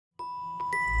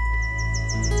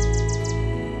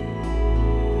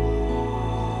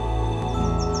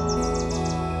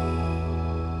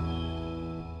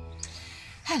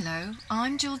Hello,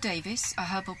 I'm Jill Davies, a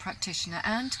herbal practitioner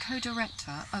and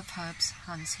co-director of Herbs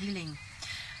Hands Healing.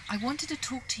 I wanted to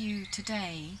talk to you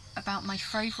today about my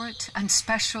favourite and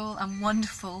special and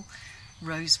wonderful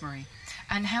rosemary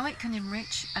and how it can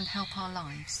enrich and help our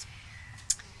lives.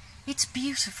 It's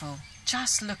beautiful,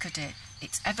 just look at it.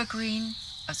 It's evergreen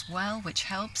as well, which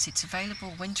helps. It's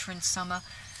available winter and summer,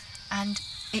 and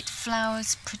it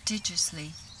flowers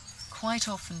prodigiously, quite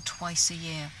often twice a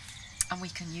year. And we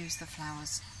can use the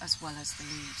flowers as well as the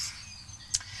leaves.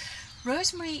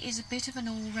 Rosemary is a bit of an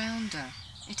all-rounder.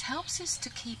 It helps us to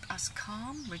keep us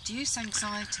calm, reduce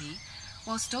anxiety,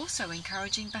 whilst also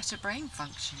encouraging better brain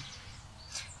function.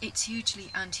 It's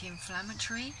hugely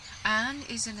anti-inflammatory and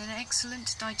is an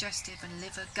excellent digestive and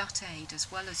liver gut aid,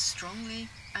 as well as strongly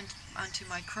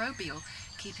antimicrobial,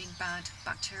 keeping bad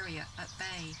bacteria at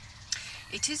bay.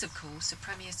 It is, of course, a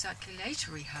premier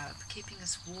circulatory herb, keeping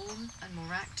us warm and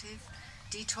more active,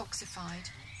 detoxified.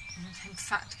 In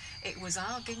fact, it was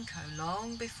our ginkgo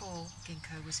long before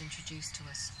ginkgo was introduced to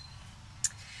us.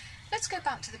 Let's go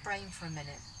back to the brain for a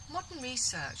minute. Modern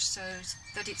research shows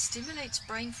that it stimulates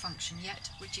brain function yet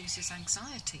reduces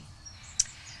anxiety.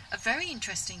 A very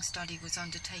interesting study was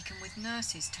undertaken with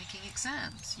nurses taking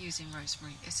exams using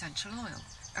rosemary essential oil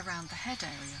around the head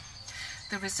area.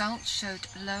 The results showed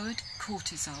lowered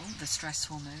cortisol, the stress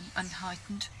hormone, and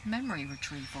heightened memory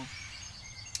retrieval.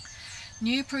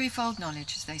 New proof, old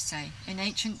knowledge, as they say. In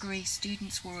ancient Greece,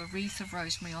 students wore a wreath of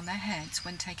rosemary on their heads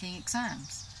when taking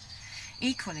exams.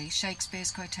 Equally,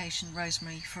 Shakespeare's quotation,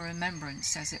 "Rosemary for remembrance,"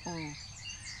 says it all.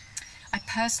 I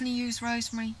personally use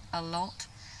rosemary a lot,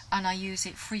 and I use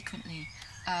it frequently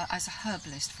as a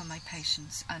herbalist for my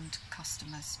patients and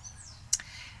customers.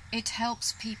 It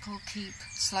helps people keep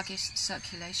sluggish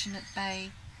circulation at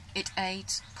bay, it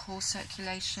aids poor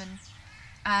circulation,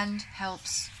 and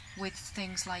helps with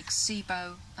things like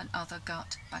SIBO and other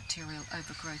gut bacterial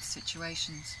overgrowth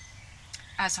situations.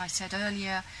 As I said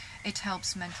earlier, it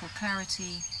helps mental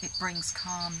clarity, it brings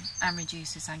calm and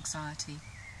reduces anxiety.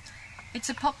 It's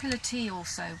a popular tea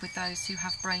also with those who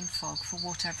have brain fog for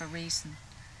whatever reason.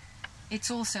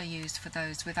 It's also used for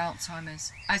those with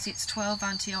Alzheimer's, as its 12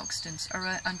 antioxidants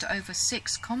are and over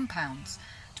 6 compounds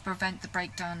to prevent the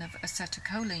breakdown of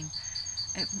acetycholine.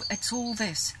 It's all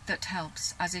this that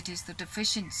helps, as it is the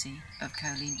deficiency of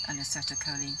choline and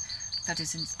acetylcholine that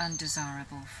is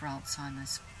undesirable for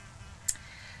Alzheimer's.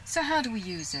 So how do we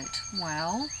use it?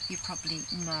 Well, you probably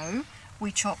know.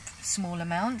 We chop small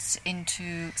amounts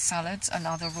into salads and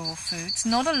other raw foods.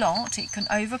 Not a lot, it can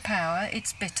overpower,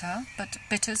 it's bitter, but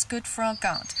bitter's good for our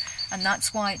gut, and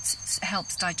that's why it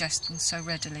helps digestion so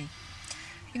readily.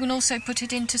 You can also put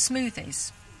it into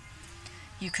smoothies.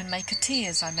 You can make a tea,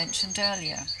 as I mentioned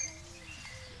earlier.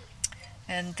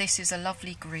 And this is a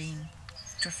lovely green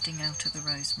drifting out of the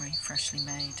rosemary, freshly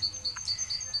made.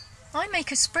 I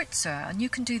make a spritzer, and you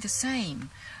can do the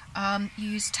same. You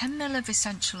use 10 ml of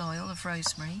essential oil of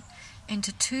rosemary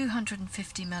into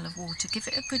 250 ml of water. Give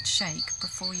it a good shake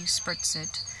before you spritz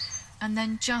it, and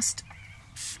then just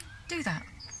do that.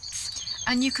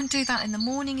 And you can do that in the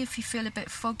morning if you feel a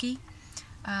bit foggy,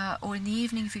 or in the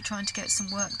evening if you're trying to get some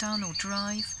work done or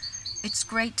drive. It's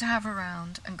great to have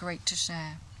around and great to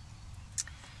share.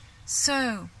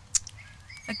 So,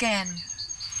 again,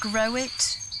 grow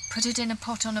it, put it in a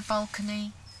pot on a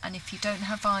balcony, and if you don't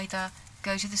have either,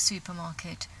 go to the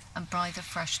supermarket and buy the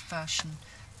fresh version,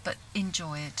 but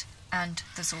enjoy it. And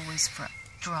there's always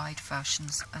dried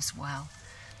versions as well.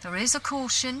 There is a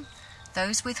caution.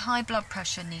 Those with high blood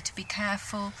pressure need to be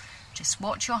careful. Just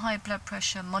watch your high blood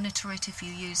pressure, monitor it if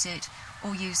you use it,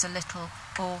 or use a little,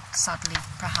 or sadly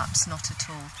perhaps not at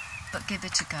all, but give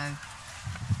it a go.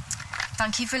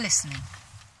 Thank you for listening.